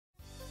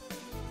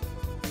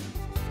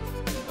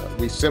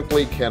We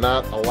simply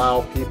cannot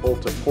allow people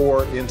to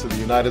pour into the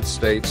United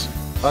States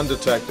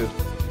undetected,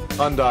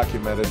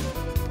 undocumented,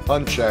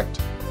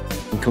 unchecked.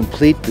 And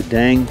complete the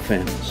dang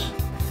fence.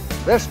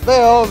 This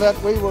bill that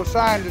we will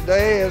sign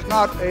today is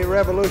not a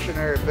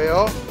revolutionary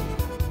bill.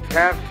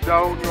 Cast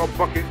down your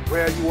bucket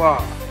where you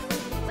are.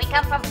 We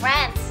come from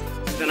France.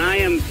 And I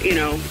am,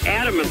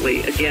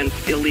 adamantly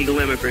against illegal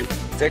immigrants.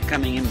 They're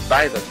coming in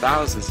by the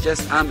thousands,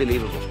 just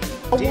unbelievable.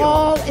 A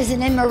wall is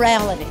an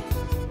immorality.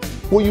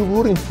 Who are you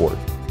rooting for?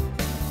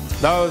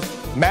 Those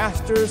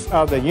masters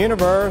of the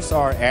universe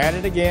are at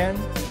it again.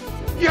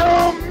 You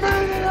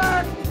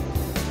maniac!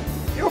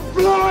 You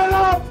blew it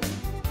up!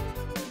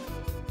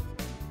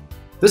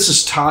 This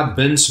is Todd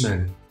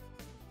Bensman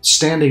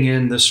standing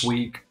in this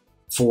week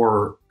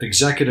for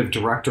Executive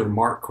Director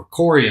Mark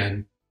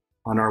Krikorian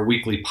on our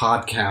weekly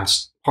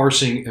podcast,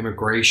 Parsing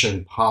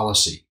Immigration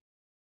Policy.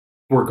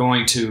 We're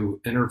going to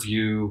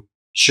interview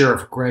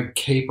Sheriff Greg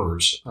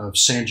Capers of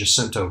San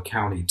Jacinto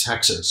County,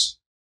 Texas.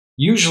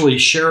 Usually,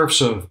 sheriffs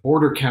of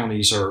border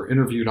counties are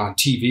interviewed on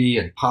TV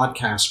and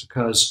podcasts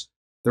because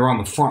they're on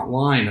the front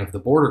line of the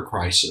border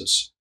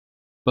crisis.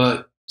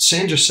 But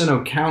San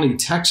Jacinto County,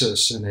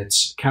 Texas, and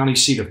its county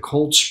seat of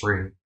Cold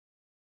Spring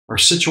are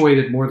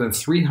situated more than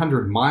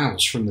 300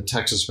 miles from the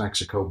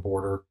Texas-Mexico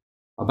border,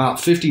 about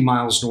 50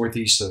 miles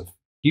northeast of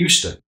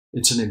Houston.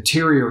 It's an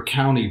interior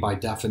county by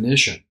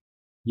definition.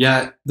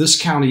 Yet,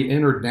 this county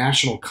entered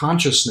national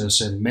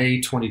consciousness in May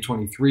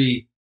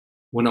 2023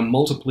 when a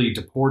multiply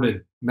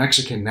deported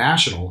Mexican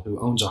national who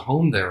owns a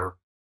home there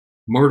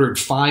murdered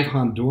 5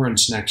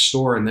 Hondurans next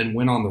door and then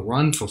went on the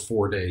run for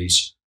 4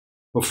 days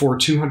before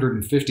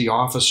 250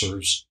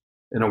 officers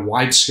in a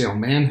wide-scale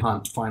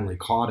manhunt finally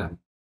caught him.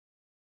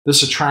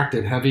 This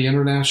attracted heavy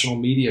international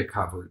media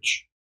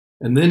coverage.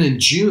 And then in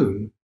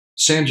June,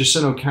 San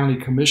Jacinto County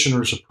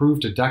commissioners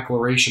approved a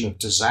declaration of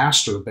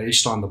disaster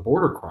based on the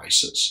border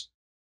crisis.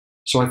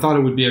 So I thought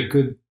it would be a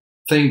good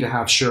thing to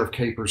have Sheriff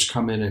Capers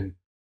come in and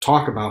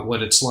talk about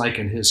what it's like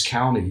in his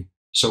county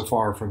so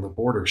far from the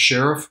border.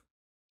 Sheriff,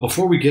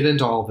 before we get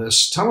into all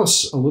this, tell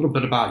us a little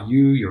bit about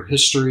you, your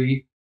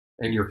history,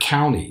 and your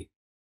county.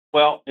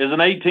 Well, as an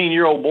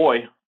 18-year-old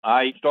boy,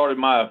 I started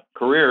my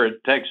career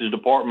at Texas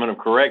Department of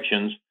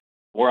Corrections,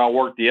 where I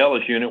worked the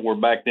Ellis unit, where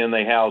back then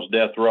they housed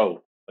death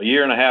row. A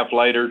year and a half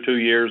later, 2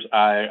 years,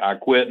 I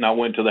quit and I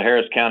went to the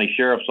Harris County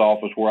Sheriff's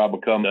Office, where I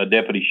became a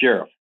deputy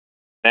sheriff.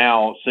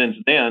 Now, since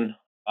then,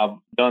 I've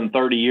done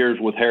 30 years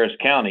with Harris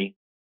County,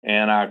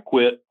 and I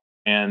quit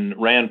and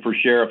ran for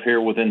sheriff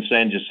here within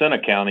San Jacinto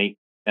County,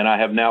 and I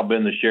have now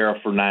been the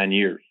sheriff for 9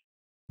 years.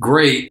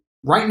 Great.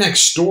 Right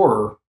next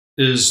door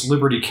is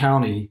Liberty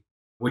County,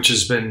 which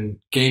has been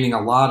gaining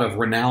a lot of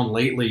renown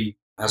lately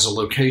as a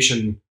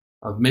location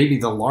of maybe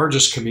the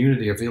largest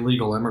community of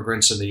illegal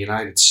immigrants in the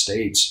United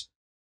States.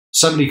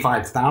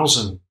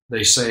 75,000,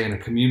 they say, in a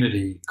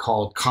community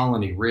called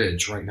Colony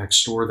Ridge right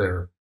next door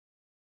there,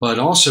 but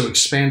also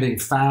expanding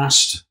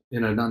fast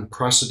in an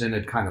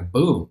unprecedented kind of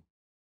boom.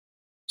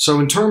 So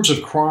in terms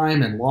of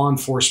crime and law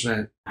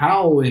enforcement,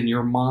 how, in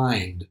your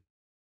mind,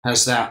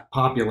 has that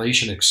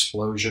population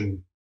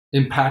explosion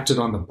impacted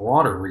on the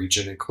broader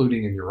region,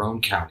 including in your own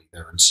county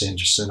there in San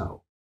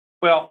Jacinto?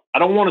 Well, I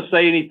don't want to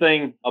say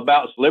anything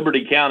about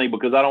Liberty County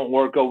because I don't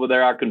work over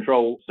there. I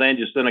control San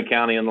Jacinto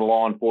County and the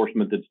law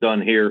enforcement that's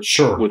done here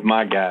with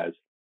my guys.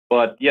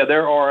 But yeah,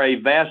 there are a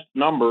vast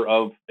number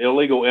of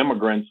illegal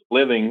immigrants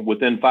living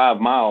within 5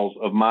 miles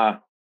of my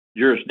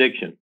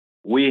jurisdiction.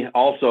 We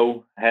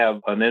also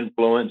have an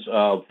influence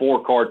of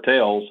 4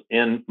 cartels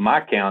in my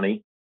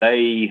county.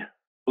 They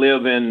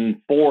live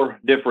in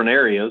 4 different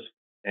areas,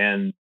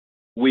 and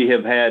we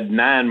have had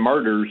 9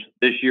 murders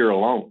this year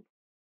alone.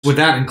 Would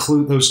that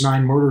include, those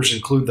 9 murders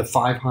include the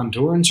 5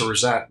 Hondurans, or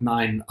is that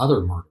 9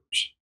 other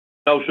murders?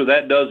 No, so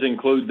that does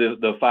include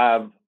the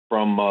 5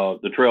 from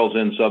the Trails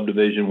End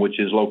subdivision, which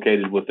is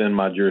located within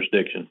my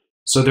jurisdiction.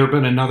 So there have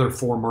been another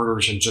 4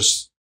 murders in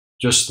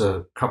just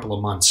a couple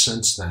of months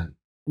since then.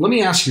 Let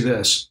me ask you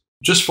this,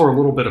 just for a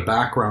little bit of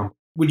background.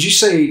 Would you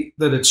say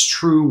that it's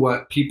true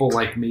what people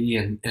like me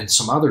and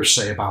some others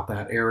say about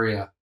that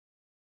area,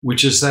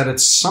 which is that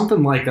it's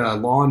something like a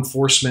law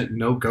enforcement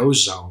no-go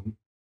zone,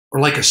 or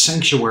like a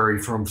sanctuary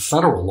from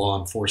federal law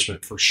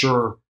enforcement for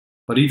sure,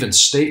 but even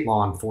state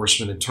law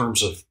enforcement in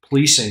terms of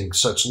policing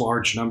such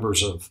large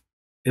numbers of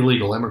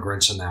illegal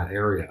immigrants in that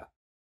area?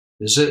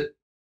 Is it?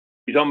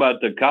 You talking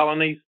about the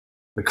colonies?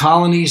 The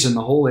colonies and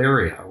the whole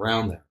area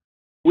around there.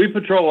 We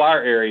patrol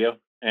our area,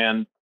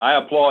 and I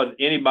applaud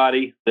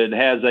anybody that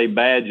has a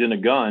badge and a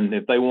gun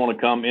if they want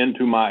to come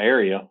into my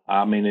area.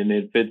 I mean, and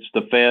if it's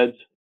the feds,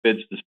 if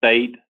it's the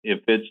state, if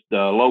it's the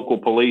local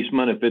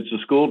policeman, if it's the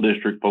school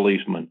district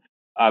policeman.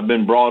 I've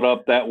been brought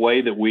up that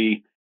way, that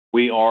we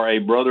are a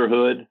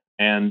brotherhood,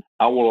 and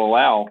I will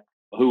allow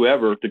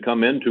whoever to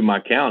come into my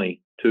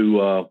county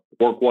to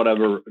work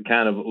whatever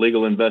kind of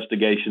legal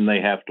investigation they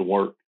have to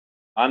work.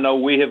 I know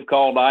we have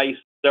called ICE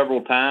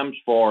several times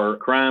for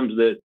crimes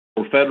that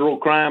were federal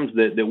crimes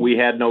that we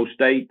had no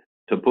state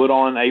to put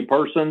on a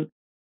person,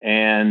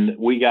 and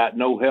we got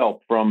no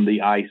help from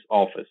the ICE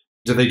office.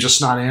 Do they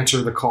just not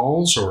answer the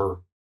calls,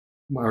 or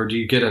do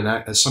you get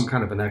some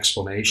kind of an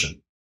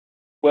explanation?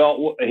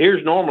 Well,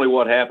 here's normally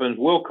what happens.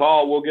 We'll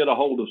call, we'll get a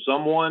hold of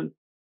someone,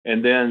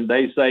 and then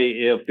they say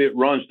if it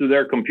runs through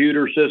their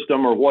computer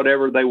system or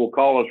whatever, they will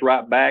call us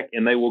right back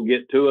and they will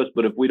get to us.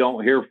 But if we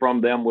don't hear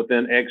from them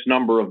within X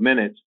number of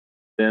minutes,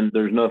 then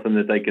there's nothing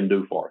that they can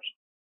do for us.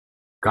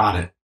 Got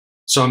it.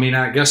 So, I mean,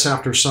 I guess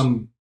after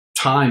some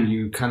time,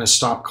 you kind of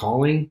stop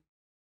calling?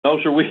 No,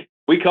 sir.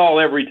 We call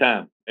every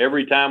time.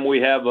 Every time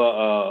we have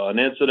an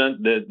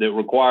incident that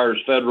requires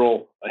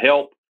federal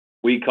help,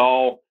 we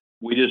call.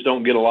 We just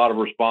don't get a lot of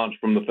response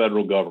from the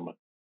federal government.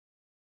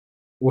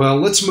 Well,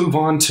 let's move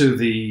on to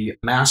the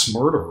mass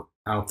murder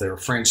out there,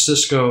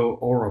 Francisco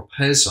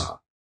Oropeza.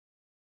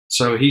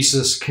 So he's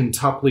this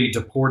quintuply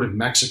deported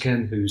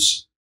Mexican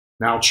who's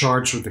now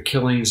charged with the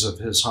killings of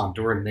his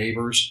Honduran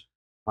neighbors.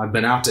 I've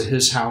been out to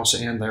his house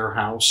and their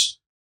house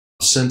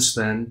since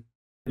then.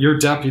 Your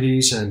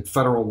deputies and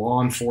federal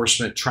law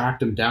enforcement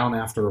tracked him down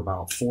after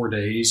about 4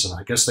 days, and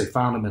I guess they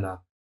found him in a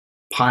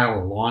pile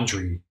of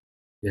laundry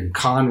in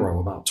Conroe,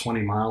 about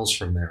 20 miles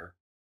from there.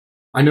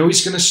 I know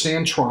he's going to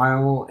stand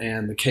trial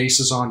and the case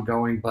is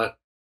ongoing, but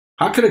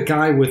how could a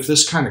guy with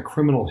this kind of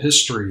criminal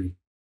history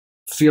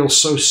feel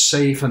so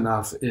safe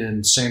enough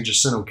in San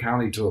Jacinto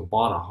County to have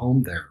bought a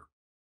home there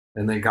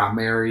and then got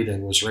married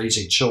and was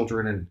raising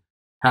children and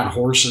had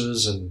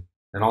horses and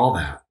all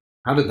that?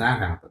 How did that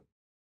happen?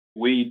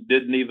 We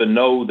didn't even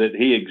know that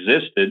he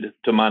existed,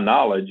 to my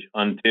knowledge,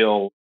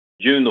 until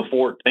June the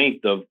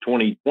 14th of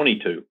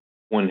 2022,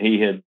 when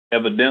he had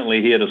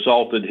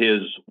assaulted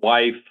his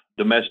wife,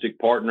 domestic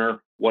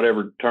partner,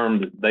 whatever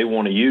term that they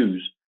want to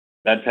use.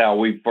 That's how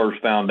we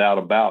first found out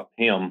about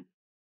him.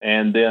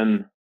 And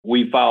then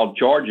we filed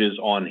charges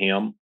on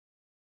him.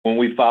 When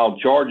we filed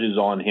charges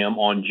on him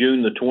on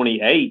June the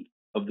 28th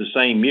of the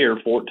same year,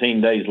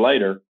 14 days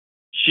later,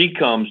 she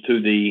comes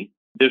to the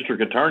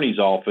district attorney's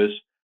office,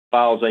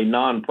 files a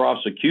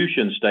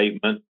non-prosecution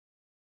statement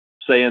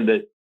saying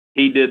that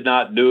he did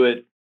not do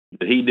it,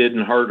 that he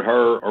didn't hurt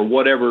her, or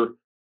whatever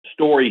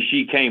story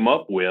she came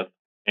up with.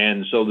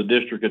 And so the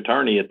district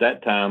attorney at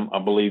that time, I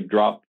believe,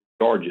 dropped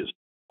charges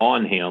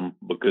on him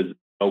because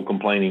no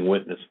complaining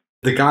witness.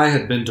 The guy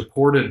had been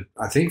deported,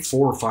 I think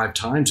 4 or 5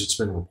 times. It's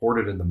been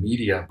reported in the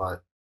media,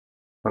 but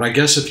I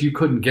guess if you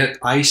couldn't get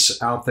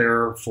ICE out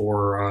there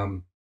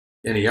for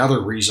any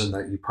other reason,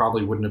 that you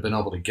probably wouldn't have been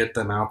able to get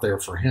them out there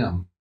for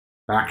him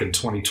back in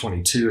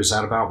 2022. Is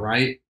that about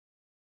right?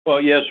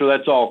 Well, yes, sir.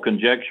 That's all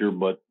conjecture,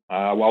 but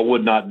I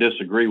would not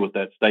disagree with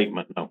that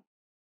statement, no.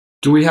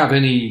 Do we have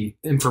any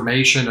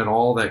information at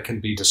all that can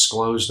be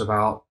disclosed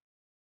about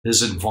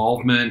his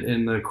involvement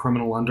in the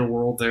criminal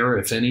underworld there,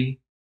 if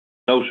any?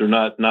 No, sir,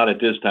 not at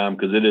this time,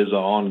 because it is an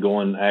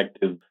ongoing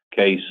active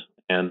case,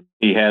 and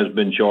he has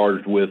been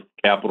charged with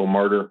capital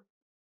murder.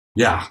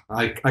 Yeah,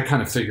 I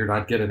kind of figured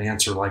I'd get an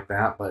answer like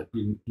that, but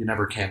you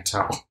never can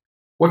tell.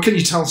 What can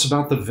you tell us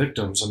about the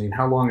victims? I mean,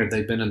 how long have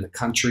they been in the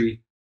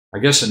country? I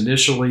guess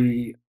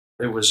initially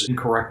it was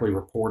incorrectly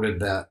reported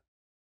that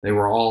they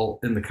were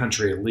all in the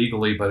country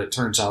illegally, but it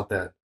turns out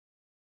that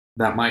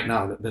might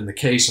not have been the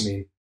case. I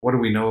mean, what do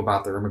we know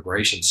about their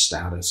immigration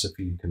status, if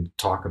you can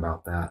talk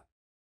about that?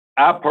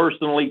 I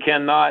personally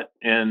cannot,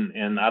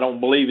 and I don't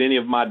believe any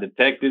of my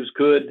detectives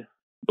could,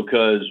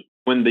 because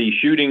when the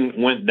shooting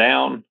went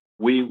down,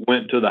 we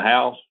went to the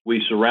house,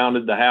 we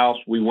surrounded the house,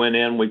 we went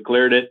in, we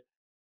cleared it,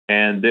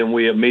 and then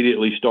we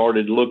immediately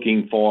started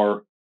looking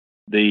for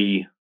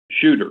the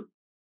shooter,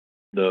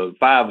 the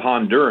 5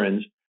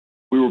 Hondurans.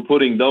 We were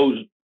putting those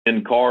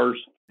in cars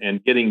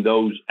and getting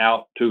those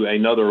out to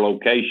another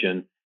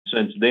location.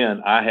 Since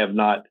then, I have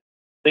not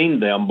seen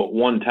them but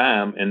one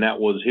time, and that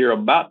was here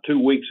about 2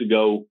 weeks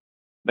ago,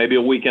 maybe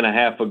a week and a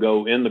half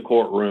ago, in the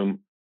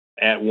courtroom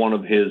at one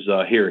of his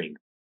hearings.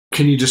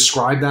 Can you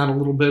describe that a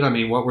little bit? I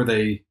mean, what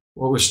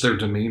was their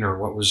demeanor?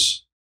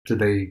 Did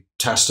they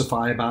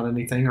testify about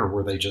anything, or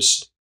were they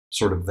just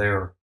sort of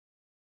there?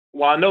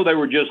 Well, I know they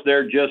were just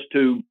there just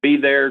to be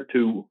there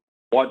to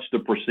watch the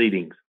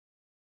proceedings.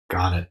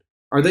 Got it.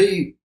 Are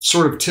they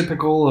sort of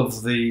typical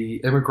of the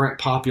immigrant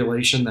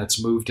population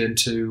that's moved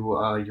into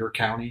your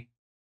county?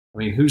 I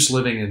mean, who's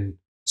living in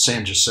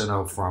San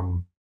Jacinto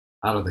from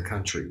out of the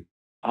country?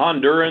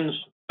 Hondurans,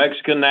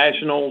 Mexican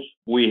nationals.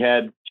 We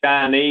had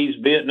Chinese,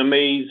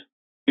 Vietnamese,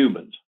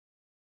 Cubans.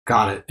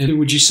 Got it. And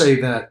would you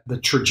say that the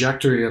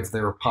trajectory of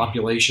their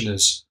population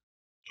is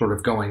sort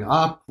of going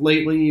up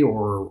lately,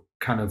 or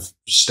kind of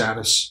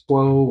status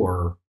quo?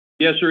 Or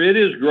yes, sir, it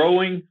is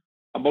growing.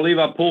 I believe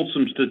I pulled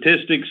some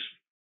statistics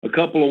a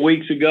couple of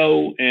weeks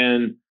ago,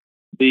 and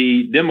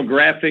the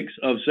demographics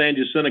of San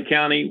Jacinto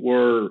County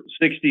were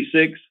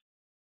 66%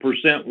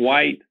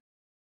 white,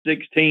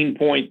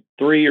 16.3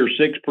 or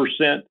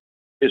 6%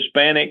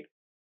 Hispanic,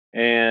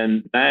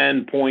 and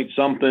 9 point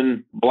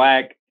something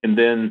black, and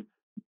then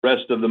the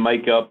rest of the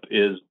makeup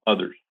is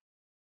others.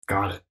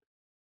 Got it.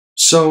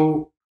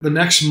 So the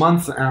next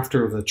month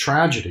after the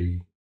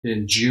tragedy,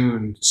 in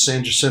June,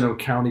 San Jacinto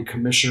County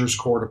Commissioner's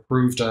Court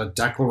approved a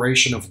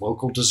declaration of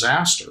local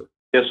disaster.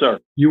 Yes, sir.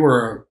 You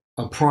were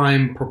a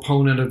prime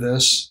proponent of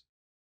this.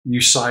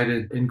 You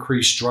cited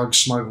increased drug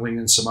smuggling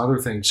and some other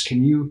things.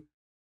 Can you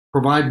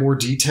provide more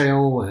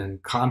detail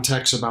and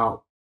context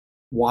about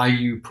why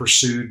you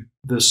pursued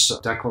this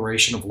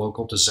declaration of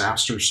local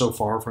disaster so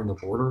far from the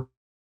border?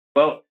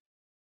 Well,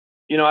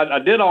 I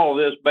did all of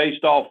this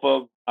based off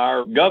of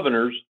our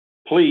governor's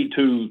plea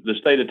to the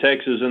state of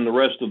Texas and the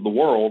rest of the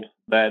world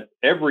that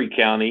every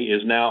county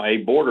is now a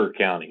border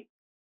county.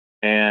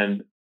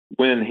 And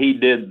when he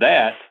did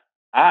that,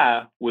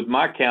 I, with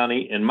my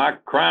county and my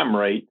crime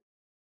rate,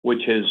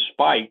 which has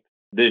spiked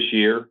this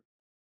year,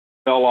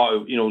 fell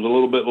off, it was a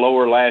little bit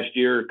lower last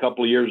year. A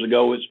couple of years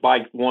ago, it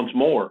spiked once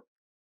more.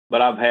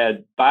 But I've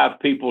had 5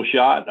 people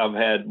shot. I've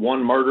had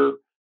 1 murder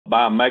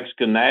by a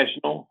Mexican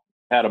national,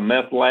 had a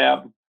meth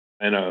lab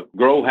and a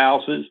grow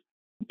houses.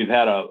 We've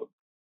had a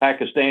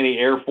Pakistani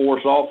Air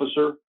Force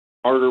officer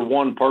murder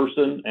 1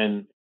 person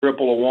and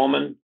cripple a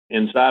woman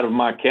inside of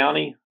my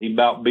county. He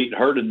about beat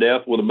her to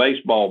death with a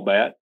baseball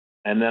bat.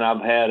 And then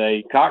I've had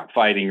a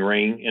cockfighting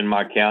ring in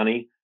my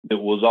county that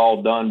was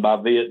all done by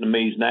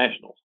Vietnamese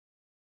nationals.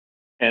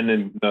 And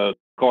then the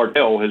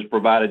cartel has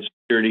provided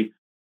security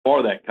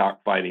for that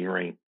cockfighting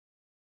ring.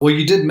 Well,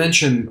 you did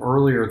mention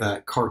earlier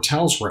that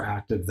cartels were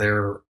active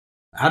there.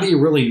 How do you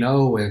really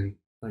know, and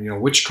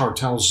which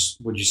cartels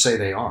would you say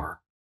they are?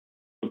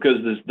 Because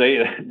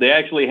they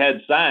actually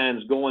had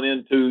signs going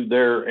into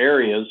their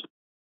areas.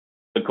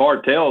 The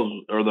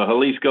cartels are the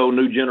Jalisco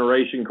New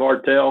Generation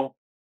Cartel,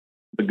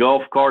 the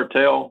Gulf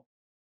Cartel,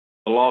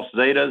 the Los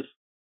Zetas,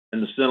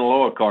 and the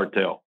Sinaloa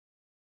Cartel.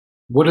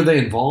 What are they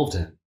involved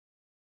in?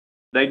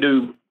 They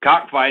do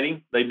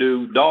cockfighting, they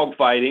do dog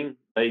fighting,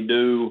 they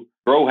do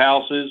grow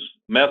houses,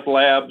 meth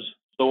labs,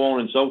 so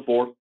on and so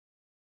forth,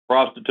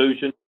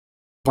 prostitution.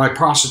 By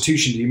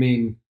prostitution, do you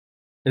mean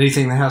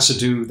anything that has to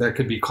do that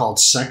could be called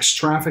sex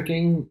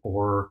trafficking,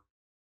 or?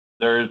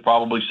 There is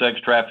probably sex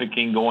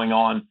trafficking going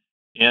on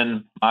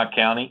in my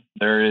county.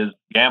 There is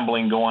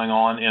gambling going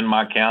on in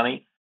my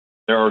county.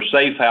 There are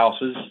safe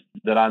houses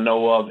that I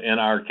know of in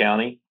our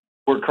county.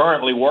 We're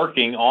currently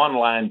working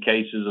online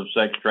cases of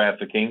sex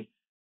trafficking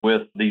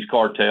with these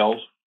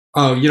cartels.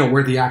 Oh,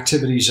 where the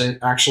activities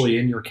actually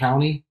in your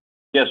county?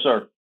 Yes,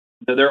 sir.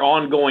 They're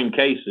ongoing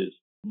cases,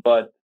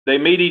 but they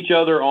meet each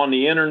other on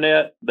the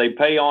internet. They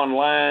pay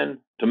online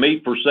to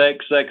meet for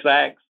sex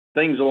acts,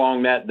 things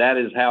along that. That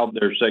is how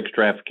they're sex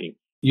trafficking.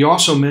 You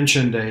also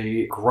mentioned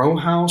a grow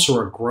house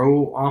or a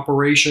grow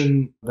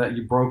operation that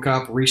you broke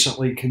up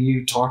recently. Can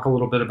you talk a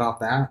little bit about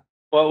that?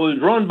 Well, it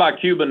was run by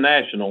Cuban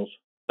nationals.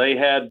 They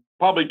had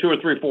probably 2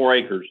 or 3, 4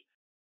 acres,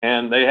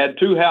 and they had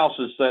 2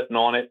 houses sitting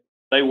on it.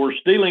 They were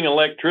stealing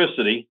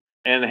electricity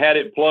and had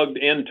it plugged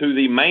into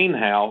the main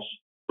house,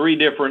 3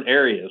 different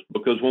areas,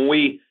 because when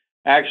we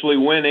actually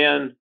went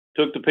in,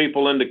 took the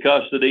people into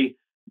custody,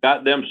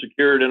 got them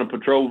secured in a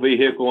patrol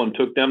vehicle and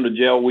took them to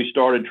jail, we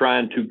started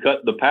trying to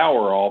cut the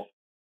power off,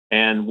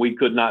 and we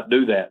could not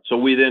do that. So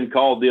we then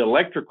called the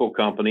electrical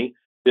company.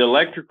 The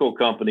electrical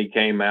company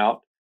came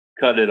out,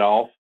 cut it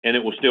off, and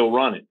it was still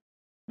running.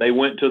 They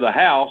went to the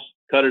house,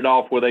 cut it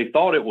off where they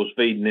thought it was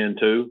feeding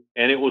into,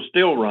 and it was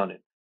still running.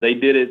 They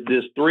did it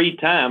this 3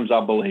 times,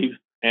 I believe,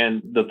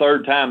 and the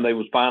 3rd time they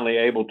was finally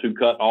able to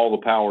cut all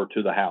the power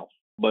to the house.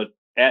 But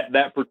at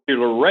that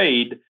particular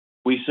raid,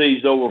 we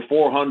seized over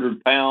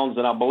 400 pounds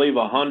and I believe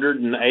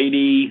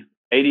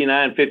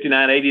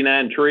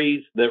 89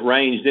 trees that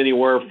ranged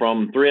anywhere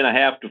from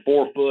 3.5 to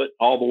 4 foot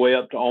all the way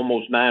up to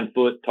almost 9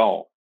 foot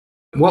tall.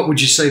 What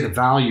would you say the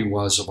value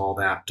was of all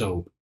that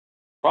dope?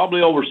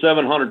 Probably over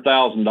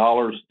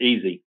 $700,000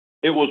 easy.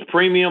 It was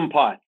premium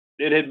pot.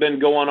 It had been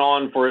going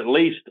on for at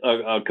least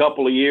a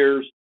couple of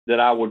years that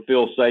I would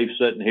feel safe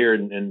sitting here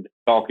and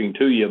talking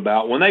to you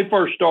about. When they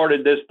first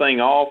started this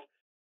thing off,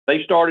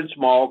 they started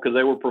small because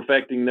they were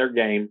perfecting their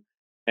game.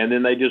 And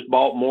then they just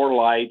bought more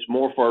lights,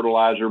 more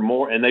fertilizer,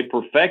 and they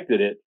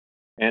perfected it.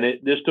 And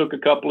this took a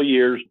couple of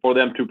years for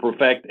them to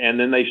perfect. And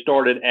then they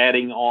started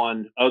adding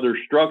on other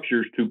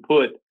structures to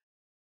put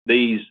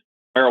these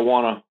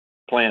marijuana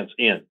plants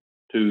in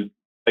to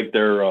make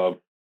their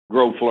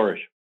grow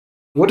flourish.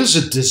 What does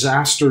a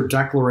disaster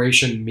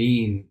declaration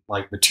mean,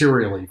 like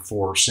materially,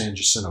 for San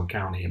Jacinto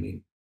County? I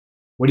mean,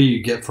 what do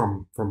you get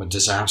from a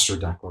disaster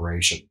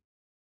declaration?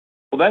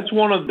 Well, that's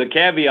one of the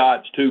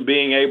caveats to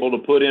being able to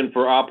put in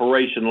for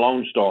Operation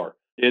Lone Star.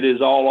 It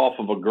is all off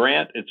of a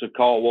grant. It's what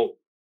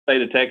the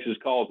state of Texas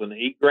calls an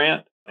E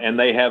grant, and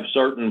they have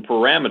certain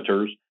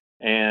parameters.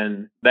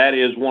 And that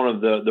is one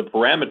of the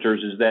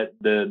parameters is that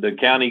the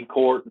county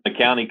court, the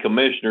county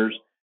commissioners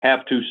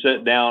have to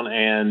sit down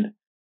and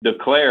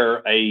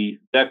declare a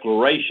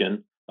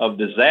declaration of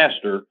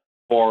disaster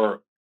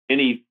for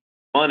any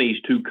monies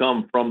to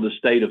come from the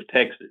state of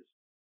Texas.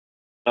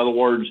 In other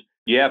words,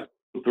 you have to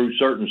go through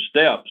certain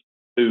steps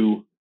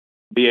to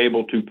be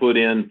able to put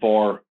in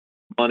for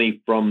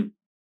money from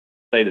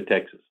the state of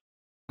Texas.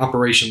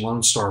 Operation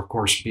Lone Star, of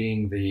course,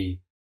 being the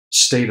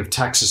state of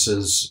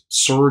Texas's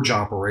surge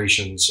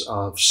operations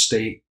of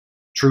state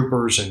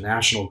troopers and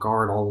National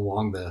Guard all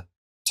along the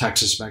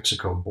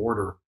Texas-Mexico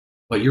border.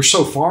 But you're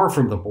so far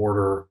from the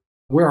border,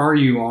 Where are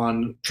you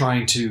on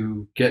trying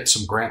to get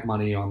some grant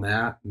money on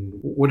that? And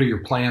what are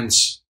your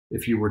plans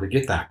if you were to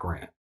get that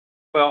grant?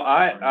 Well,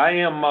 I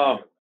am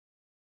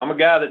I'm a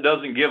guy that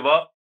doesn't give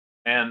up,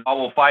 and I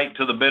will fight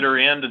to the bitter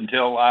end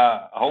until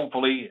I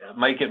hopefully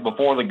make it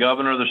before the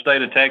governor of the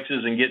state of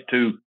Texas and get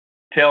to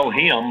tell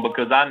him,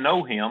 because I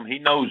know him. He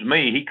knows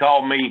me. He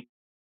called me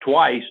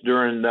twice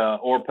during the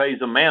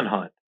Orpeza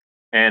manhunt,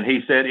 and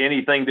he said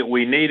anything that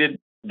we needed,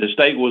 the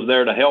state was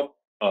there to help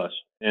us.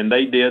 And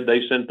they did.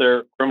 They sent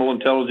their criminal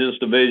intelligence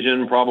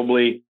division,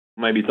 probably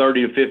maybe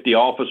 30 to 50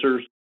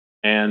 officers.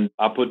 And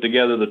I put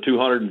together the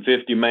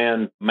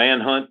 250-man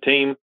manhunt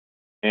team.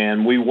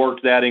 And we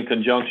worked that in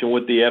conjunction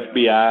with the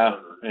FBI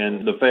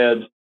and the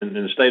feds in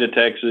the state of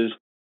Texas.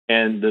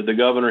 And the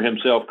governor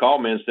himself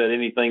called me and said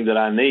anything that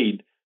I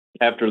need.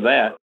 After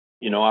that,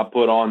 I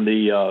put on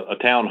a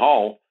town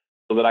hall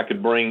so that I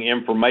could bring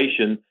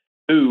information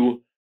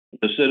to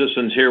the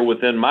citizens here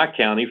within my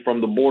county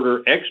from the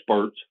border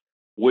experts,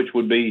 which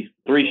would be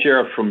 3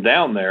 sheriffs from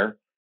down there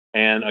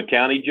and a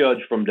county judge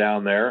from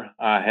down there.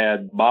 I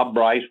had Bob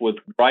Bryce with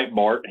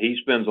Breitbart. He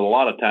spends a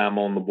lot of time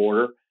on the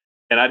border.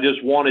 And I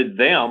just wanted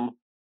them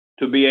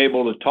to be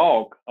able to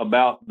talk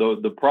about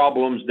the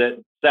problems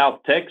that South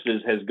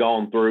Texas has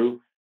gone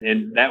through.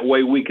 And that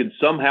way we could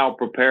somehow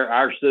prepare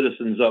our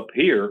citizens up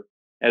here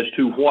as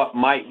to what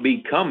might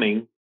be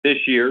coming this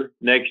year,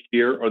 next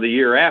year, or the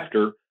year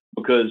after,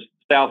 because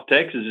South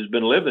Texas has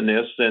been living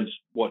this since,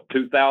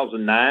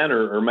 2009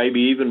 or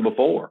maybe even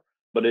before.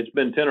 But it's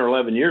been 10 or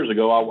 11 years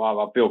ago,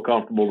 I feel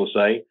comfortable to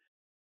say,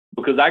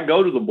 because I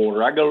go to the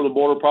border. I go to the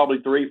border probably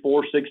 3,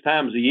 4, 6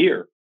 times a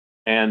year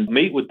and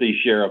meet with these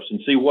sheriffs and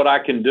see what I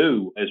can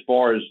do as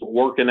far as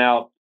working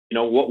out,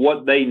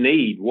 what they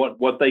need,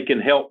 what they can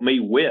help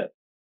me with.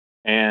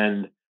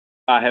 And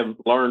I have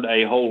learned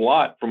a whole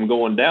lot from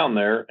going down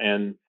there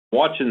and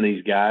watching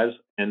these guys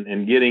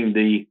and getting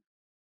the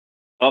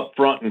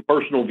upfront and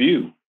personal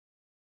view.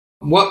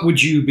 What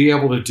would you be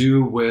able to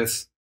do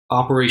with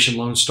Operation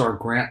Lone Star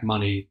grant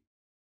money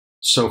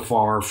so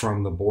far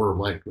from the border?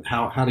 Like,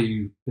 how do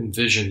you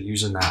envision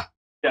using that?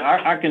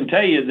 Yeah, I can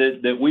tell you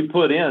that we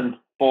put in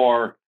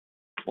for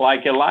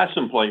like a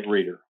license plate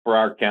reader for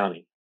our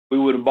county. We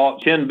would have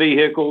bought 10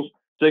 vehicles,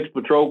 6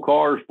 patrol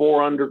cars,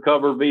 4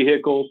 undercover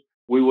vehicles.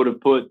 We would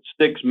have put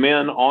 6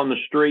 men on the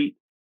street.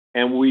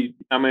 And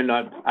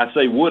I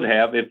say would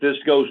have, if this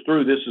goes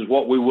through, this is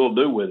what we will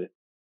do with it.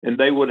 And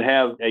they would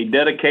have a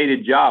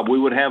dedicated job. We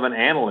would have an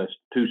analyst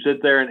to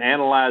sit there and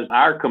analyze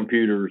our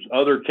computers,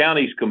 other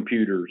counties'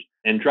 computers,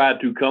 and try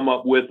to come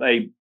up with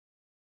a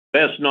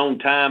best known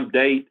time,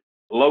 date,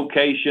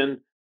 location.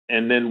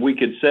 And then we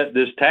could set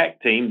this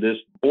TAC team, this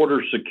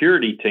border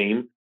security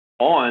team,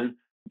 on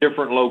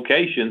different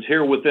locations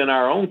here within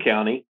our own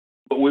county.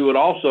 But we would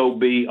also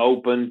be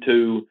open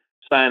to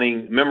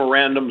signing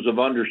memorandums of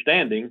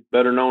understanding,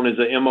 better known as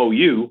a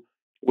MOU,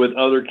 with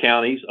other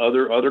counties,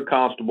 other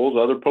constables,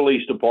 other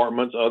police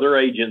departments, other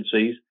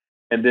agencies,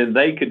 and then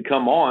they could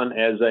come on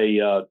as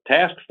a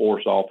task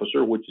force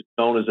officer, which is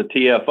known as a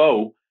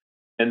TFO,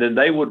 and then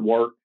they would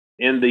work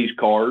in these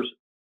cars.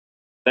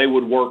 They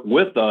would work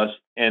with us,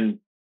 and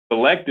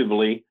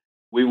collectively,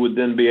 we would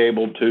then be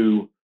able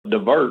to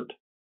divert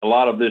a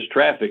lot of this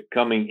traffic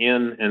coming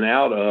in and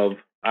out of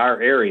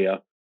our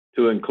area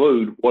to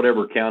include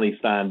whatever county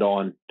signed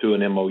on to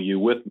an MOU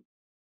with me.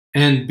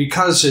 And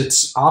because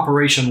it's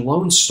Operation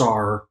Lone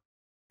Star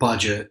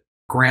budget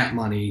grant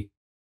money,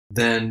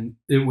 then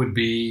it would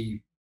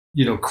be,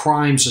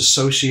 crimes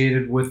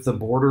associated with the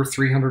border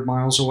 300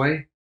 miles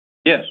away?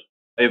 Yes.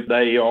 If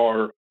they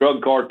are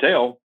drug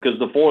cartel, because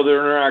the 4 that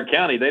are in our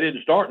county, they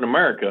didn't start in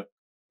America.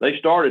 They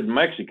started in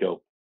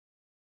Mexico.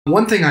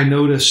 One thing I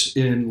noticed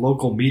in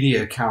local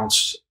media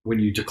accounts when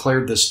you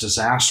declared this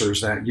disaster is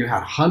that you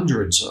had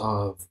hundreds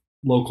of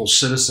local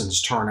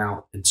citizens turn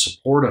out in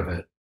support of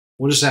it.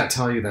 What does that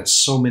tell you that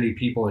so many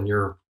people in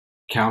your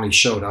county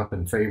showed up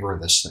in favor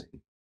of this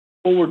thing?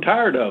 Well, we're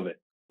tired of it.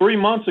 3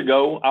 months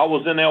ago, I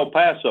was in El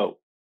Paso,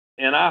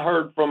 and I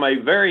heard from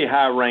a very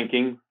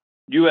high-ranking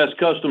U.S.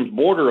 Customs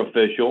border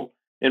official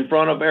in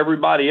front of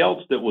everybody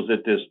else that was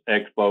at this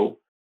expo,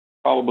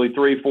 probably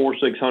 300, 400,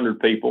 600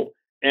 people,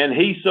 and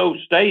he so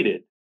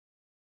stated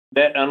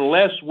that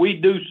unless we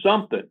do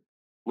something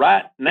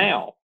right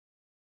now,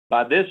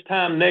 by this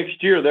time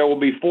next year, there will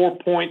be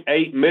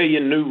 4.8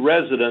 million new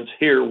residents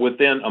here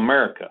within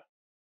America.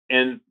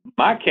 In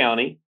my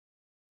county,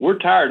 we're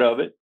tired of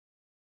it.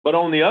 But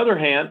on the other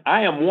hand,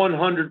 I am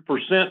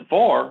 100%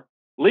 for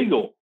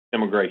legal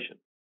immigration.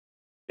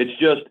 It's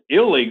just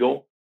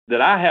illegal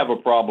that I have a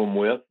problem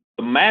with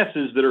the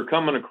masses that are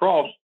coming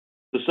across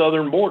the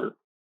southern border.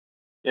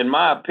 In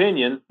my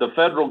opinion, the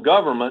federal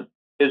government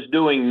is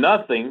doing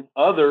nothing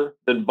other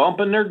than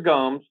bumping their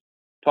gums,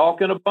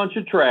 talking a bunch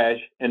of trash,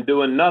 and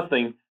doing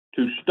nothing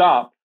to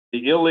stop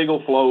the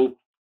illegal flow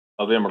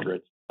of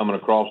immigrants coming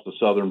across the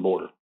southern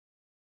border.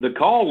 The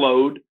call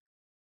load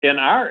in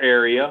our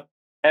area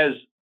has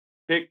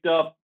picked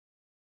up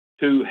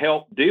to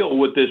help deal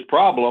with this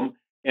problem,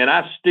 and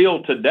I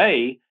still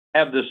today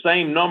have the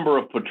same number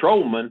of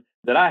patrolmen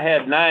that I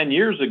had 9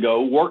 years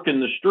ago working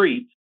the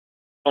streets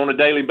on a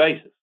daily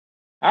basis.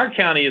 Our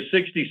county is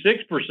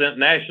 66%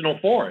 national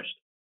forest,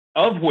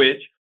 of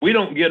which we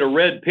don't get a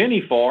red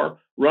penny for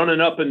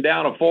running up and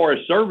down a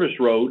Forest Service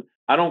road.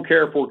 I don't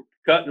care if we're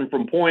cutting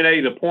from point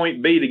A to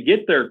point B to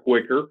get there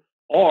quicker,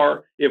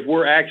 or if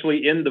we're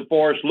actually in the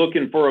forest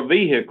looking for a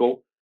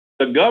vehicle.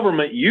 The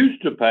government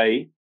used to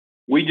pay.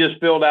 We just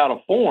filled out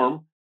a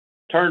form,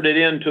 turned it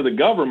in to the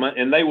government,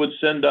 and they would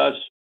send us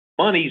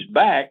monies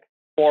back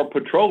for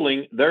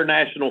patrolling their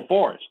national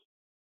forest.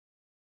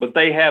 But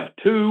they have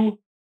 2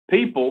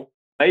 people,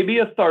 maybe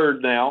a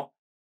third now,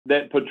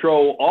 that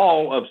patrol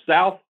all of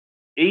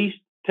southeast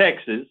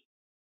Texas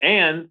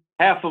and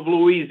half of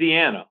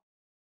Louisiana.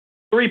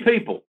 3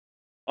 people.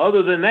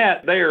 Other than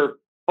that, they are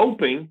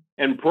hoping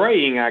and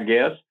praying, I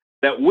guess,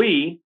 that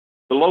we,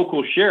 the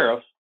local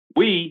sheriffs,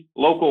 we,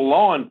 local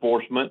law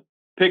enforcement,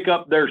 pick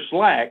up their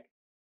slack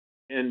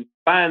and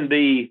find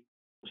the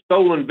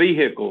stolen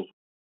vehicles.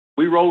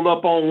 We rolled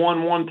up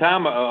on one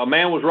time. A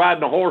man was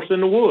riding a horse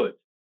in the woods.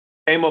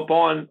 Came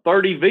upon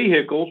 30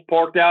 vehicles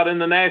parked out in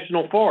the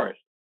national forest.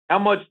 How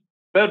much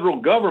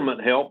federal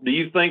government help do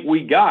you think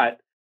we got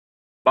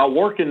by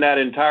working that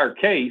entire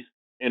case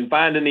and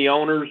finding the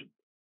owners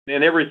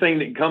and everything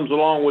that comes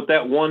along with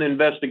that one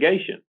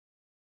investigation?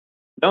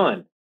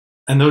 None.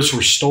 And those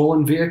were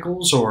stolen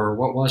vehicles, or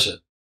what was it?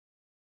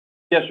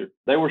 Yes, sir.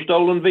 They were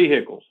stolen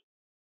vehicles.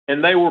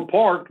 And they were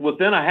parked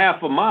within a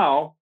half a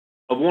mile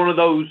of one of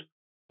those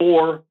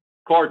 4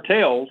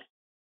 cartels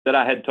that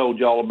I had told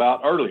y'all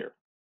about earlier.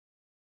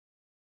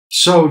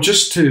 So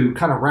just to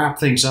kind of wrap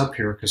things up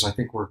here, because I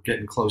think we're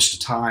getting close to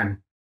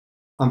time,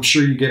 I'm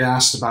sure you get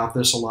asked about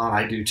this a lot.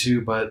 I do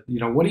too. But,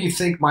 what do you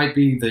think might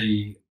be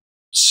the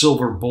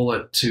silver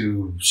bullet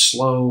to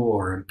slow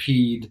or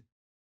impede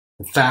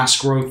the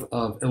fast growth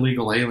of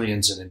illegal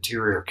aliens in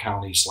interior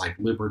counties like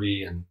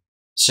Liberty and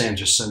San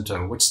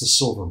Jacinto? What's the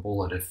silver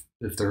bullet,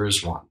 if there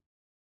is one?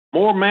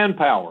 More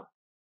manpower.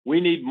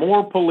 We need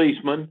more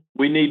policemen.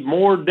 We need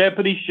more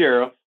deputy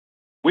sheriffs.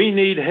 We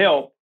need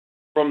help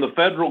from the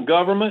federal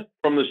government,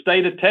 from the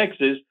state of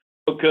Texas,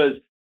 because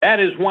that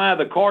is why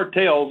the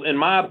cartels, in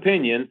my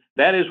opinion,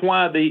 that is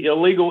why the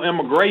illegal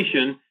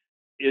immigration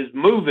is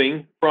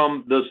moving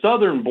from the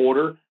southern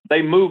border.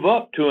 They move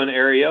up to an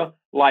area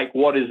like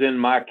what is in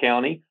my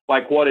county,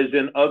 like what is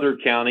in other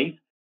counties,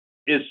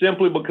 is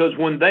simply because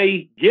when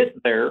they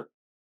get there,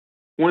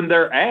 when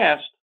they're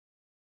asked,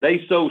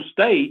 they so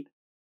state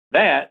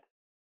that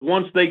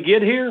once they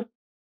get here,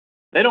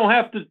 they don't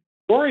have to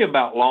worry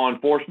about law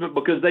enforcement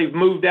because they've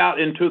moved out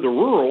into the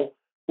rural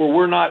where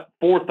we're not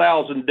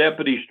 4,000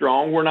 deputies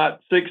strong. We're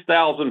not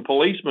 6,000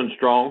 policemen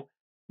strong.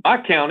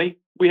 My county,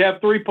 we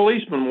have 3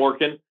 policemen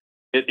working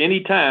at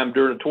any time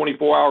during a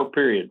 24-hour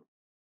period.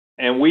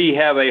 And we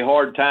have a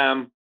hard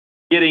time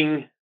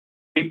getting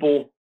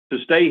people to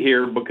stay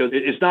here because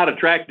it's not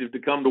attractive to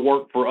come to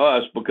work for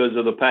us because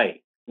of the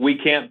pay. We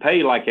can't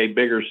pay like a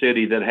bigger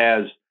city that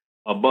has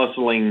a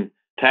bustling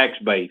tax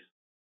base.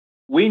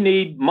 We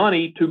need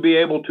money to be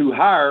able to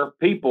hire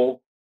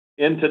people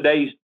in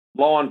today's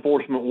law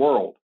enforcement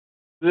world.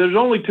 There's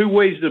only 2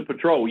 ways to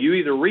patrol. You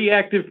either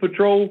reactive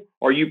patrol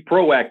or you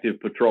proactive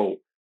patrol.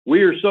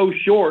 We are so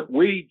short,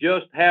 we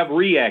just have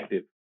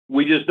reactive.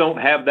 We just don't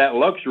have that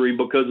luxury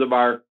because of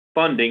our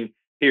funding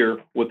here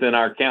within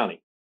our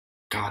county.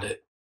 Got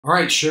it. All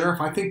right, Sheriff,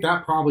 I think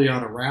that probably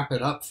ought to wrap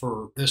it up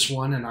for this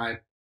one, and I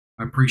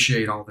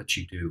appreciate all that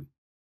you do.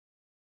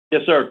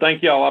 Yes, sir.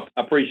 Thank y'all.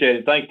 I appreciate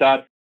it. Thanks,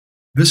 Todd.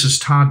 This is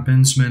Todd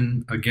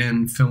Bensman,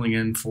 again filling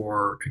in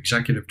for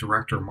Executive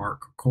Director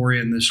Mark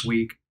Krikorian this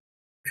week.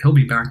 He'll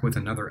be back with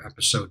another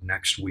episode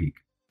next week.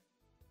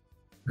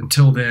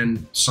 Until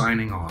then,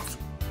 signing off.